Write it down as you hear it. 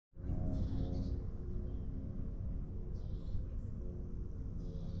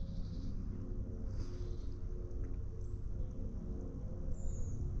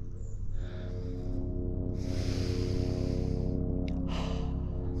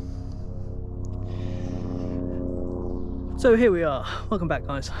So here we are, welcome back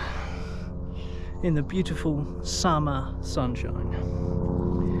guys, in the beautiful summer sunshine.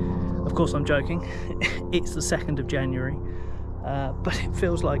 Of course I'm joking, it's the 2nd of January, but it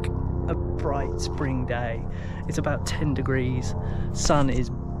feels like a bright spring day. It's about 10 degrees, sun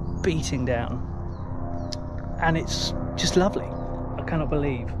is beating down, and it's just lovely. I cannot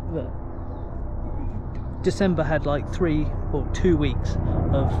believe that December had like 2 weeks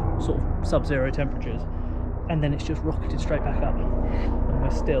of sort of sub-zero temperatures, and then it's just rocketed straight back up, and we're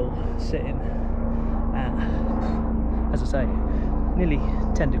still sitting at, as I say, nearly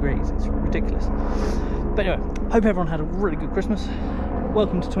 10 degrees. It's ridiculous. But anyway, hope everyone had a really good Christmas.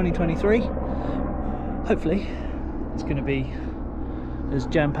 Welcome to 2023. Hopefully it's going to be as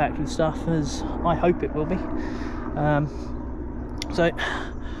jam-packed with stuff as I hope it will be. So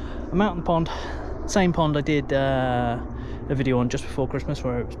I'm out in the pond, same pond I did a video on just before Christmas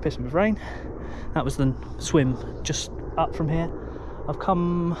where it was pissing with rain. That was the swim just up from here. I've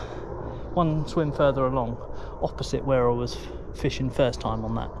come one swim further along, opposite where I was fishing first time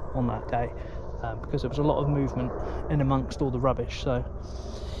on that day, because there was a lot of movement in amongst all the rubbish, so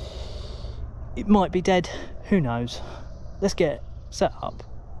it might be dead, who knows. Let's get set up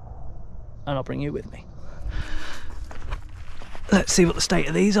and I'll bring you with me. Let's see what the state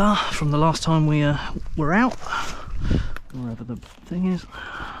of these are from the last time we were out, wherever the thing is.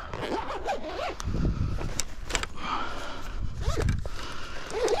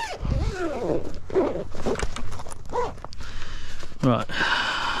 Right,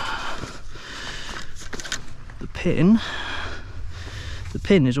 the pin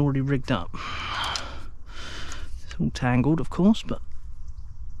is already rigged up. It's all tangled, of course, but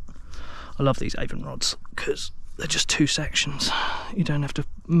I love these Avon rods because they're just 2 sections. You don't have to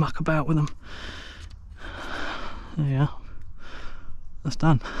muck about with them. There you are. That's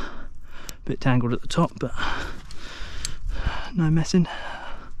done. Bit tangled at the top, but no messing.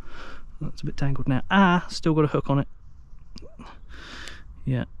 That's a bit tangled now. Still got a hook on it.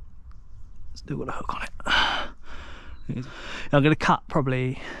 Yeah, still got a hook on it. I'm going to cut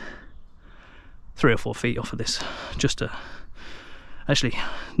probably 3 or 4 feet off of this, just to, actually,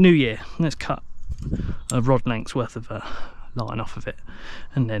 New Year, let's cut a rod length's worth of line off of it,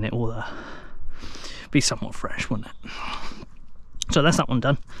 and then it will be somewhat fresh, won't it? So that's that one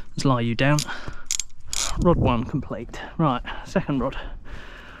done. Let's lie you down. Rod 1 complete. Right, second rod.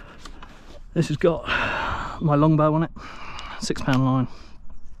 This has got my longbow on it, 6-pound line.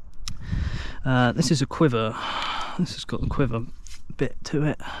 This is a quiver. This has got the quiver bit to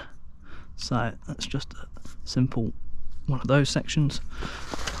it, so that's just a simple one of those sections.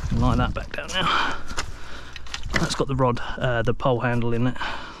 Lie that back down now. That's got the rod, the pole handle in it.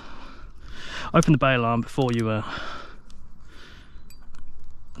 Open the bail arm before you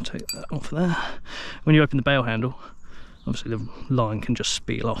take that off there. When you open the bail handle, obviously the line can just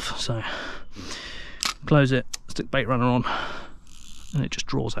spill off, so close it, stick bait runner on, and it just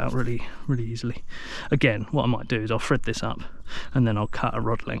draws out really easily. Again, what I might do is I'll thread this up and then I'll cut a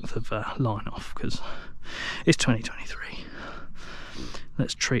rod length of line off, because it's 2023.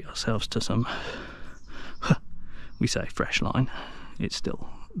 Let's treat ourselves to some, we say fresh line, it's still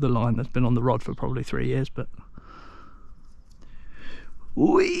the line that's been on the rod for probably 3 years, but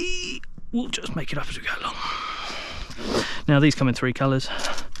we'll just make it up as we go along. Now these come in 3 colours.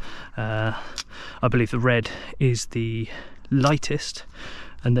 I believe the red is the lightest,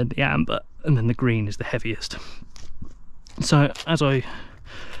 and then the amber, and then the green is the heaviest. So as I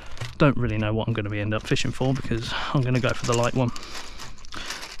don't really know what I'm going to end up fishing for, because I'm going to go for the light one,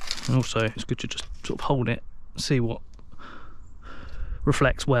 and also it's good to just sort of hold it, see what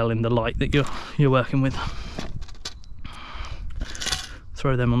reflects well in the light that you're working with.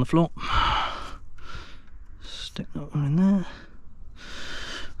 Throw them on the floor, stick that one in there.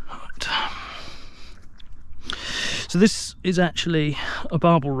 Right. So this is actually a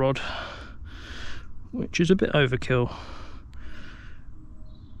barbel rod, which is a bit overkill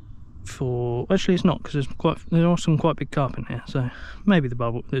for, actually it's not, because there are some quite big carp in here, so maybe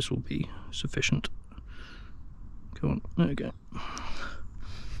this will be sufficient. Go on, there we go.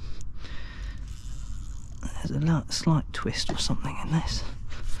 There's a slight twist or something in this.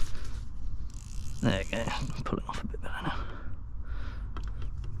 There you go, I'm pulling off a bit better now.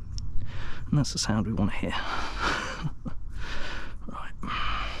 And that's the sound we want to hear. Right,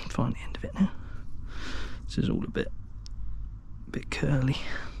 find the end of it now. This is all a bit curly.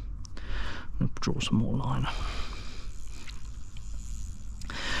 I'm going to draw some more line.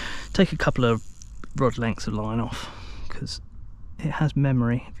 Take a couple of rod lengths of line off, because it has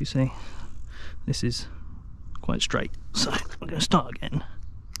memory. If you see, this is quite straight, so we're going to start again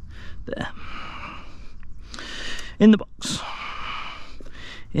there. in the box,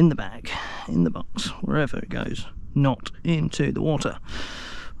 in the bag, in the box, wherever it goes, not into the water.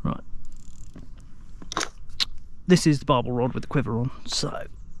 Right, this is the barbel rod with the quiver on, so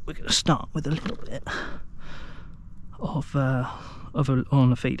we're going to start with a little bit of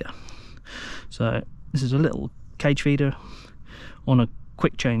on a feeder. So this is a little cage feeder on a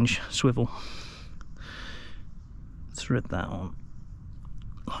quick change swivel. Thread that on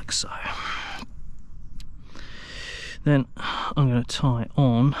like so. Then I'm going to tie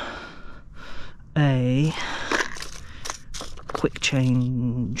on a quick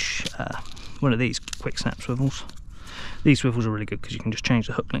change, one of these quick snap swivels. These swivels are really good because you can just change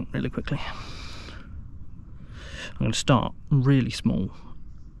the hook length really quickly. I'm going to start really small,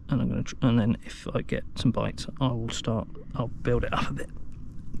 and and then if I get some bites, I'll build it up a bit.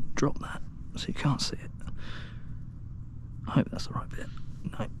 Drop that so you can't see it. I hope that's the right bit.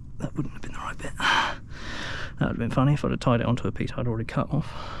 No, that wouldn't have been the right bit. That would have been funny if I'd have tied it onto a piece I'd already cut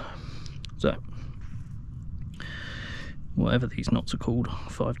off. So, whatever these knots are called,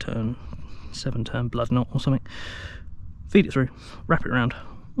 5-turn, 7-turn blood knot or something, feed it through, wrap it around.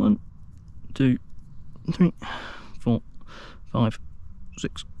 1, 2, 3, 4, 5,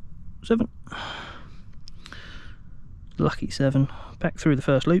 6, 7. Lucky 7. Back through the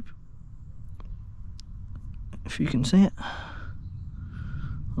first loop, if you can see it,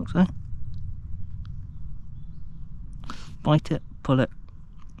 like so. Bite it, pull it,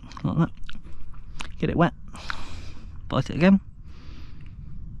 like that. Get it wet, bite it again,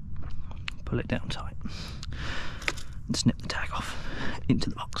 pull it down tight, and snip the tag off into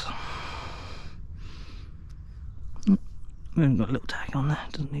the box. We haven't got a little tag on there,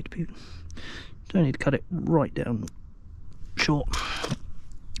 doesn't need to be, don't need to cut it right down short,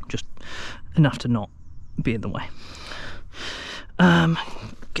 just enough to not be in the way.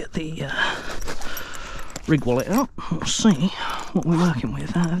 Get the rig wallet out, we'll see what we're working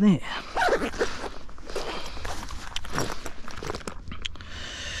with out of there.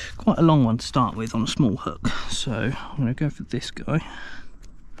 Quite a long one to start with on a small hook, so I'm going to go for this guy.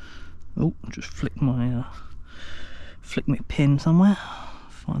 Oh, just flick my pin somewhere,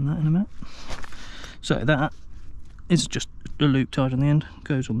 find that in a minute. So that is just a loop tied on the end,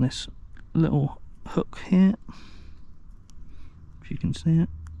 goes on this little hook here, if you can see it.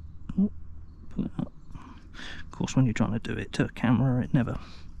 Oh, pull it up. Of course, when you're trying to do it to a camera, it never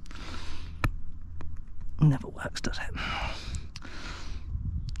works, does it?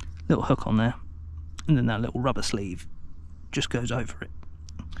 Little hook on there, and then that little rubber sleeve just goes over it,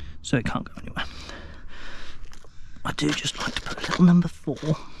 so it can't go anywhere. I do just like to put a little number 4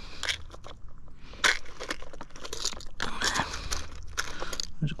 on there.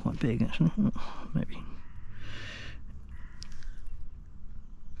 Those are quite big actually. Maybe.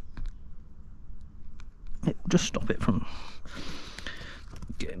 It will just stop it from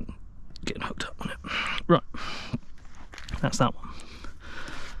getting hooked up on it. Right, that's that one.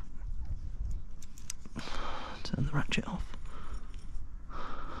 Turn the ratchet off.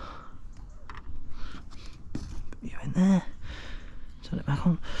 Put you in there. Turn it back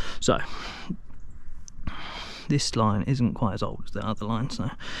on. So this line isn't quite as old as the other lines,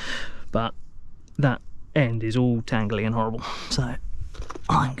 so, but that end is all tangly and horrible. So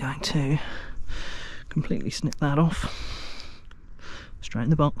I'm going to completely snip that off. Straight in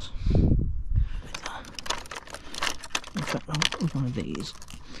the box. In fact, I'll put one of these.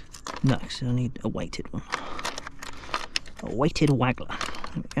 No, so I need a weighted one. A weighted waggler.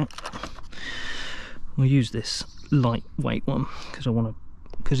 There we go. We'll use this lightweight one because I want to,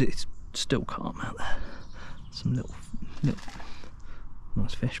 because it's still calm out there. Some little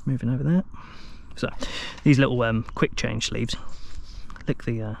nice fish moving over there. So these little quick change sleeves. Lick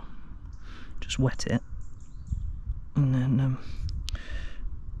the, just wet it, and then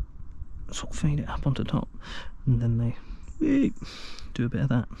sort of feed it up onto top, and then they do a bit of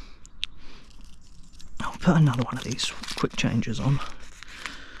that. I'll put another one of these quick changes on.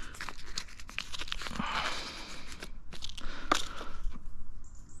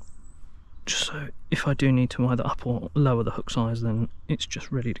 Just so if I do need to either up or lower the hook size, then it's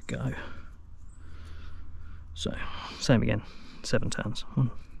just ready to go. So, same again, 7 turns.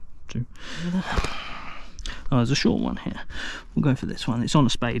 1, 2. Oh, there's a short one here. We'll go for this one. It's on a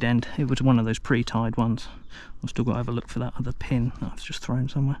spade end. It was one of those pre-tied ones. I've still got to have a look for that other pin that I've just thrown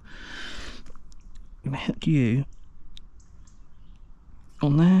somewhere. I'm going to hook you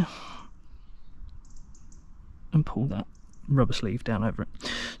on there and pull that rubber sleeve down over it.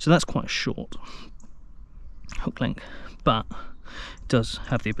 So that's quite a short hook length, but it does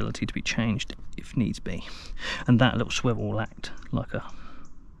have the ability to be changed if needs be. And that little swivel will act like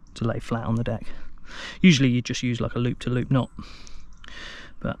to lay flat on the deck. Usually you just use like a loop to loop knot,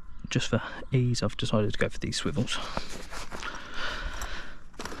 but just for ease I've decided to go for these swivels.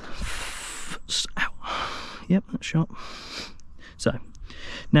 Ow. Yep, that's sharp. So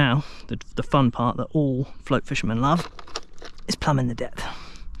now the fun part that all float fishermen love is plumbing the depth.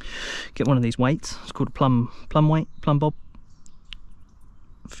 Get one of these weights, it's called a plumb weight, plumb bob.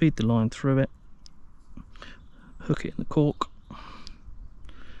 Feed the line through it, hook it in the cork.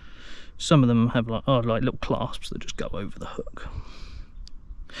 Some of them have like little clasps that just go over the hook,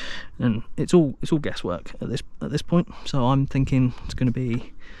 and it's all guesswork at this point. So I'm thinking it's going to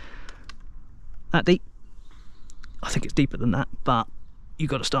be that deep. I think it's deeper than that, but you've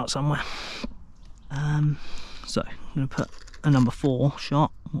got to start somewhere. So I'm going to put a number 4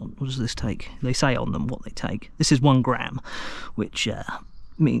 shot. What does this take? They say on them what they take. This is 1 gram, which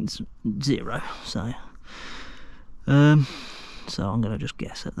means 0. So I'm going to just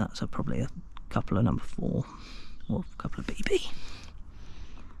guess that that's probably a couple of number 4 or a couple of BB.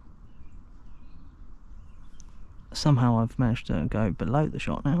 Somehow I've managed to go below the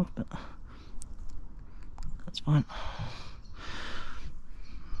shot now, but that's fine.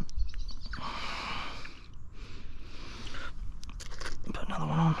 Put another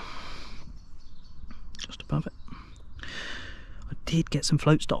one on, just above it. I did get some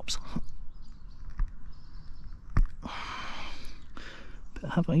float stops,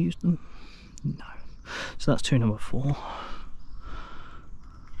 but have I used them? No. So that's 2 number 4. There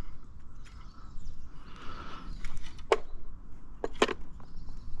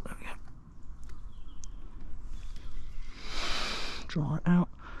we go. Draw it out.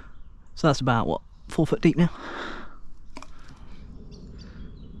 So that's about what, 4 foot deep now?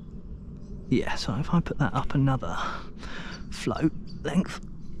 Yeah, so if I put that up another float length,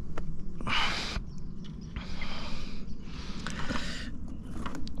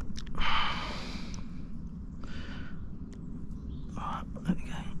 right, there we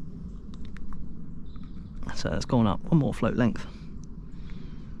go. So it's gone up 1 more float length.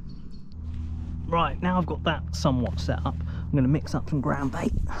 Right, now I've got that somewhat set up, I'm going to mix up some ground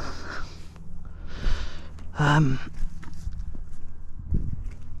bait.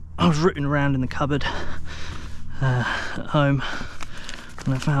 I was rooting around in the cupboard at home,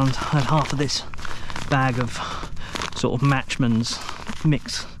 and I found I had half of this bag of sort of Matchman's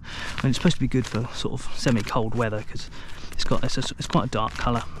mix. I mean, it's supposed to be good for sort of semi-cold weather because it's quite a dark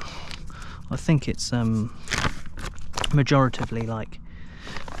colour. I think it's majoritively like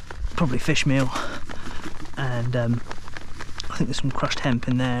probably fish meal, and I think there's some crushed hemp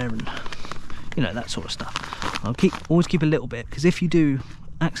in there, and you know, that sort of stuff. I'll always keep a little bit, because if you do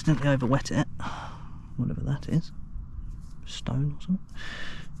accidentally over wet it, whatever that is, stone or something,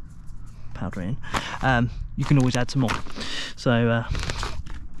 powder in, you can always add some more. So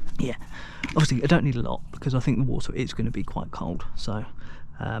yeah, obviously I don't need a lot because I think the water is going to be quite cold, so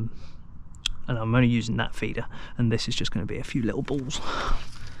and I'm only using that feeder, and this is just going to be a few little balls.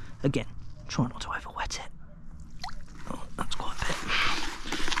 Again, try not to over wet it. Oh, that's quite a bit.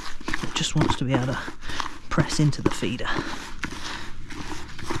 It just wants to be able to press into the feeder.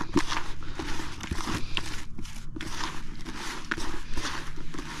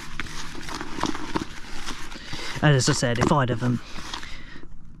 And as I said, if I'd have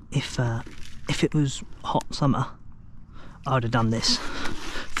if it was hot summer, I'd have done this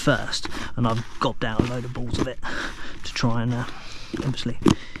first, and I've gobbed out a load of balls of it to try and obviously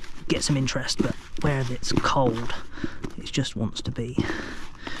get some interest. But where it's cold, it just wants to be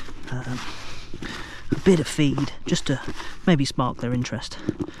a bit of feed just to maybe spark their interest.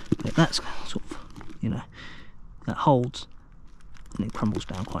 But that's sort of, you know, that holds and it crumbles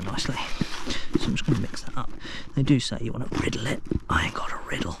down quite nicely. So I'm just going to mix that up. They do say you want to riddle it. I ain't got a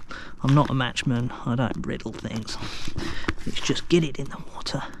riddle. I'm not a matchman. I don't riddle things. It's just get it in the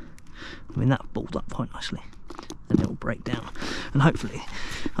water. I mean, that balled up quite nicely, and it will break down. And hopefully,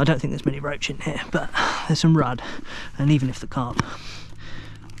 I don't think there's many roach in here, but there's some rudd. And even if the carp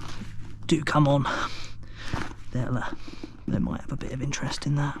do come on, they might have a bit of interest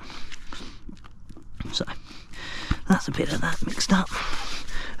in that. So that's a bit of that mixed up.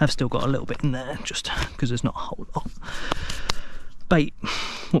 I've still got a little bit in there just because there's not a whole lot. Bait,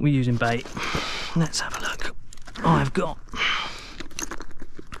 what we use in bait, let's have a look. I've got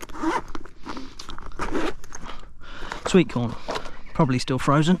sweet corn, probably still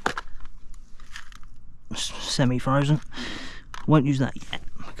frozen, semi-frozen. Won't use that yet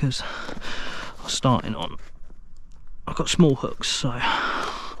because I'm starting on, I've got small hooks, so I'm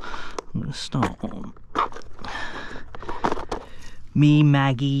going to start on Me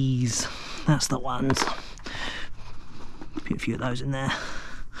Maggies, that's the ones. Put a few of those in there.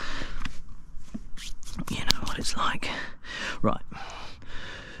 You know what it's like. Right.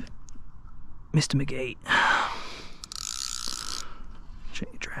 Mr. McGee. Check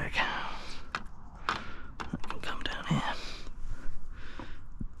your drag. That can come down here.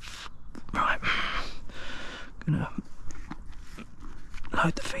 Right. Gonna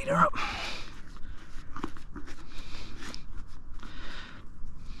load the feeder up.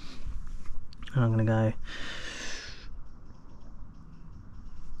 And I'm gonna go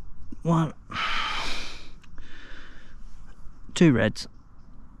 1, 2 reds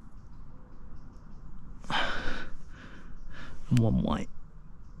and 1 white,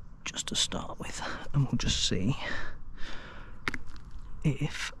 just to start with, and we'll just see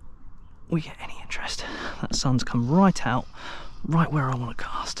if we get any interest. That sun's come right out, right where I want to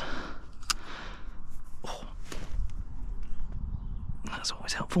cast. Oh, that's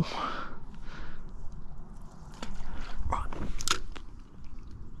always helpful. Right,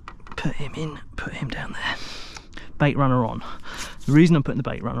 put him in, put him down there. Bait runner on. The reason I'm putting the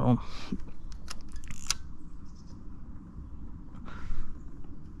bait runner on,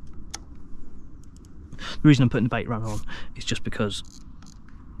 is just because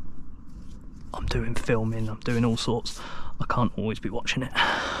I'm doing filming, I'm doing all sorts. I can't always be watching it.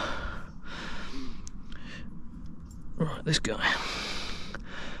 Right, this guy.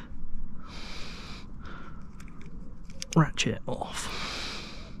 Ratchet off.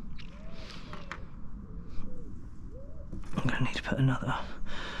 I'm going to need to put another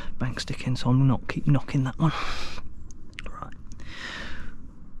bank stick in, so I'm not keep knocking that one. Right.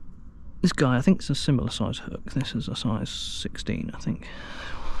 This guy, I think it's a similar size hook. This is a size 16, I think.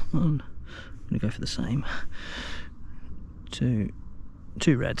 I'm going to go for the same. Two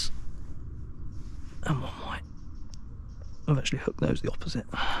reds and 1 white. I've actually hooked those the opposite,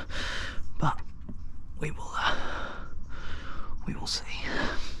 but we will see.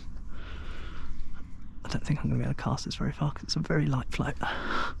 I don't think I'm going to be able to cast this very far because it's a very light float.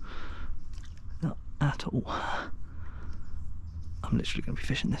 Not at all. I'm literally going to be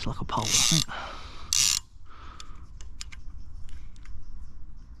fishing this like a pole, I think.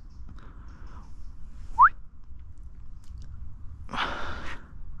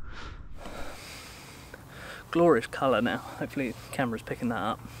 Glorious colour now. Hopefully the camera's picking that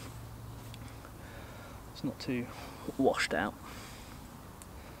up. It's not too washed out.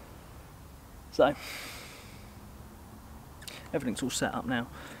 So everything's all set up now.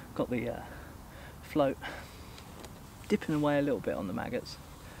 Got the float dipping away a little bit on the maggots.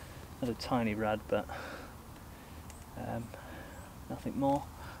 Had a tiny rad, but nothing more.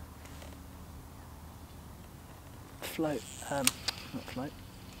 Float, not float.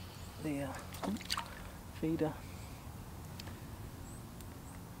 The feeder.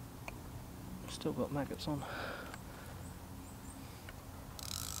 Still got maggots on.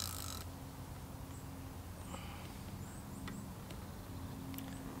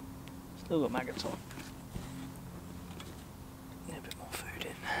 Still got maggots on. Need a bit more food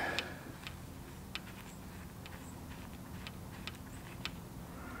in.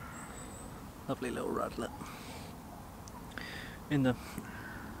 Lovely little radlet. In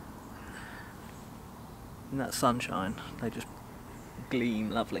that sunshine, they just gleam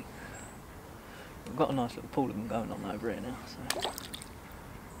lovely. We've got a nice little pool of them going on over here now, so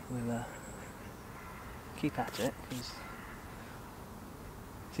we'll keep at it because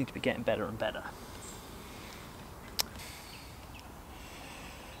they seem to be getting better and better.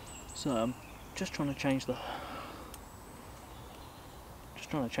 So I'm just trying to change the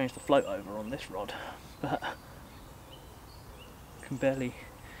float over on this rod, but can barely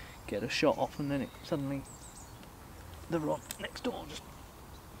get a shot off, and then it suddenly the rod next door just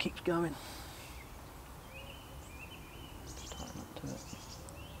keeps going. Just tighten up to it.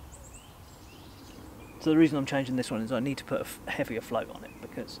 So the reason I'm changing this one is I need to put a heavier float on it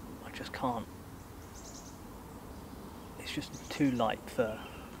because I just can't. It's just too light for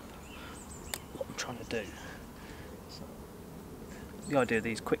what I'm trying to do. So the idea of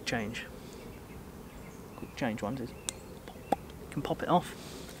these quick change ones is you can pop it off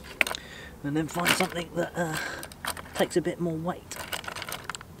and then find something that takes a bit more weight.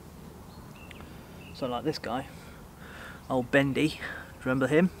 So like this guy, old Bendy, do you remember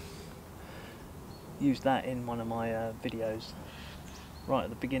him? Used that in one of my videos right at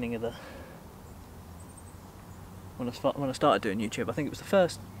the beginning of when I started doing YouTube. I think it was the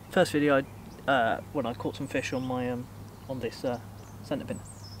first video when I caught some fish on my on this centre pin.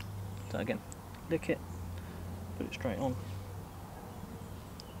 So again, lick it, put it straight on.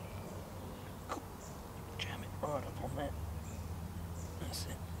 Jam it right up on there. That's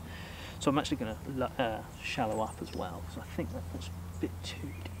it. So I'm actually going to shallow up as well, because I think that was a bit too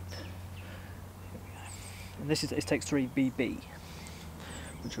deep. Here we go. And this takes 3 BB,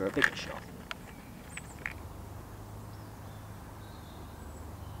 which are a bigger shot.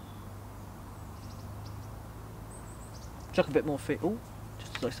 Chuck a bit more feet. Oh,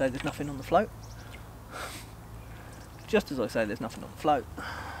 just as I say, there's nothing on the float. Just as I say, there's nothing on the float.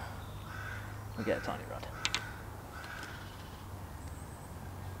 We get a tiny rod.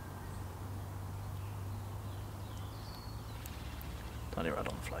 Tiny rod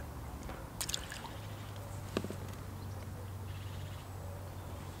on the float.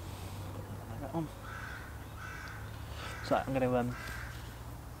 That on. So I'm going to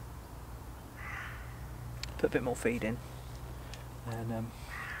put a bit more feed in and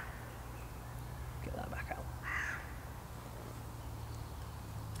get that back out.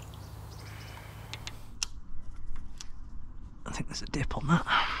 I think there's a dip on that.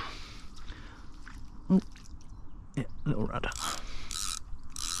 Ooh. Yeah, little rudder.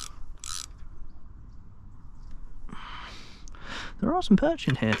 There are some perch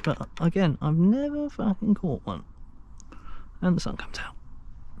in here, but again, I've never fucking caught one. And the sun comes out.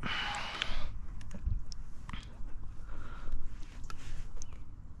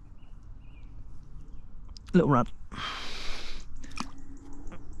 Little rod.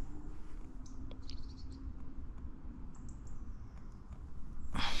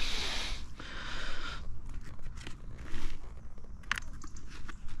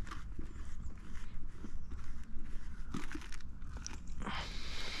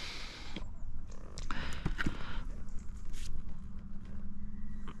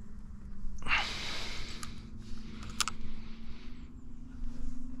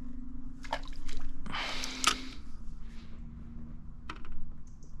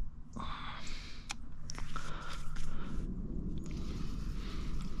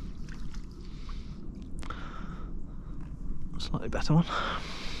 Slightly better one.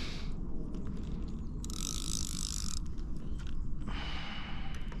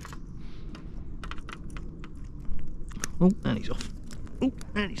 Oh, and he's off. Oh,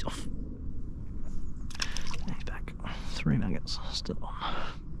 and he's off. And he's back. 3 maggots still on.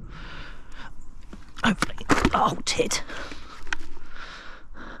 Hopefully. Oh, tit!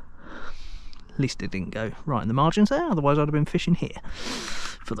 At least it didn't go right in the margins there, otherwise I'd have been fishing here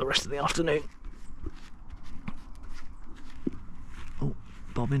for the rest of the afternoon.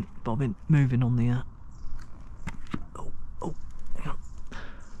 Bobbing, moving on the oh, hang on.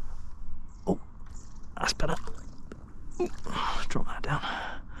 Oh, that's better. Ooh, drop that down.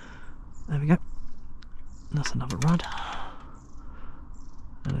 There we go. That's another rod.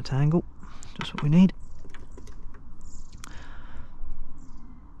 And a tangle. Just what we need.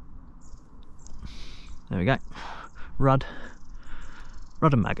 There we go. Rod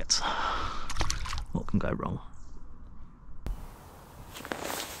and maggots. What can go wrong?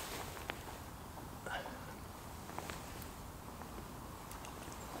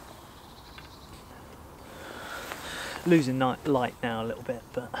 Losing light now a little bit,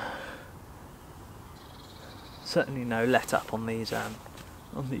 but certainly no let up on these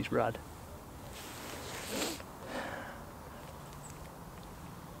rud.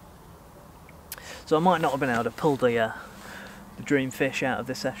 So I might not have been able to pull the dream fish out of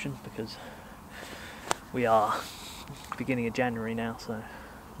this session because we are beginning of January now, so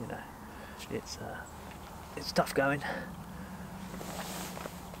you know it's tough going.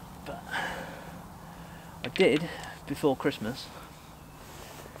 But I did, before Christmas,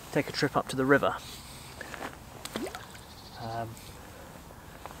 take a trip up to the river.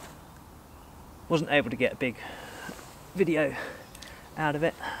 Wasn't able to get a big video out of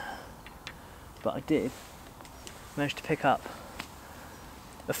it, but I did manage to pick up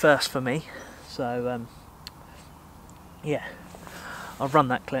a first for me. So yeah, I'll run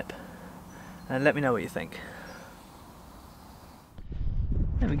that clip and let me know what you think.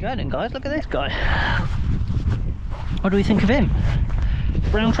 There we go then, guys, look at this guy. What do we think of him?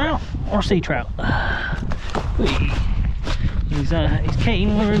 Brown trout or sea trout? He's keen,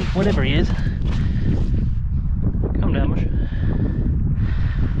 whatever he is. Come down, much.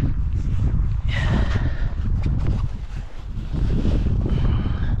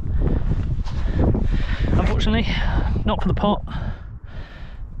 Unfortunately, not for the pot,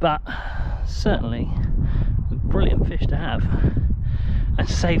 but certainly a brilliant fish to have and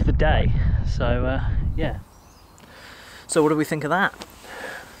save the day. So yeah. So what do we think of that?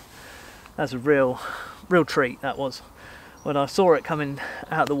 That's a real treat, that was. When I saw it coming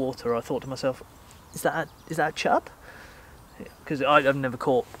out of the water, I thought to myself, is that a chub? Because I've never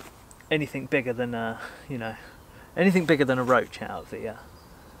caught anything bigger than anything bigger than a roach out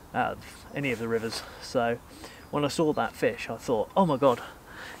of any of the rivers. So when I saw that fish, I thought, oh my god,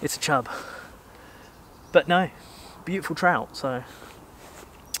 it's a chub. But no, beautiful trout. So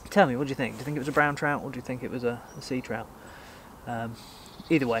tell me, what do you think? Do you think it was a brown trout, or do you think it was a sea trout?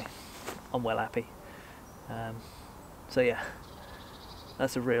 Either way, I'm well happy. So yeah,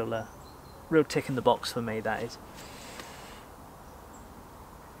 that's a real tick in the box for me, that is.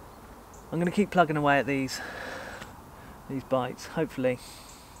 I'm going to keep plugging away at these bites. Hopefully,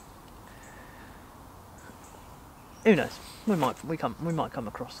 who knows? We might come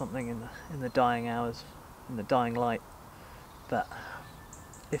across something in the dying hours, in the dying light. But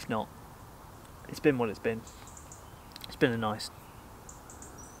if not, it's been what it's been. It's been a nice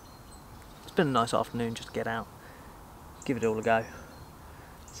afternoon just to get out, give it all a go.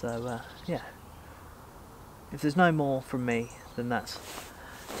 So yeah, if there's no more from me, then that's.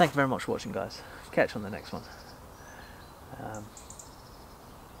 Thank you very much for watching, guys. Catch you on the next one.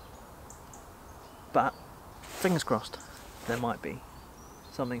 But fingers crossed, there might be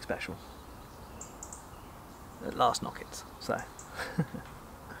something special at last knockets. So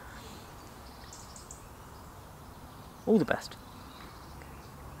all the best.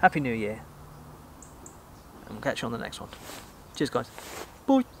 Happy New Year, and we'll catch you on the next one. Cheers, guys.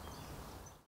 Bye.